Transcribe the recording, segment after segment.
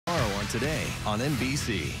today on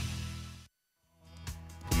NBC.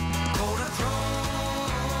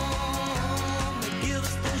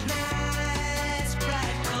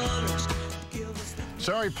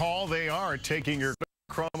 Sorry, Paul, they are taking your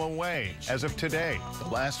Kodachrome away. As of today, the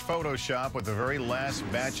last photo shop with the very last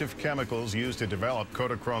batch of chemicals used to develop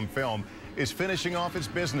Kodachrome film is finishing off its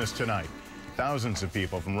business tonight. Thousands of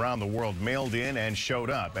people from around the world mailed in and showed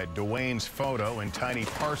up at Dwayne's photo in tiny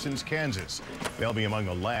Parsons, Kansas. They'll be among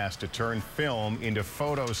the last to turn film into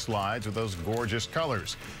photo slides with those gorgeous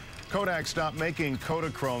colors. Kodak stopped making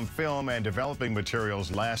Kodachrome film and developing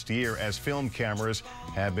materials last year as film cameras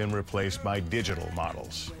have been replaced by digital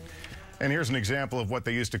models. And here's an example of what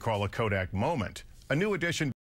they used to call a Kodak moment. A new edition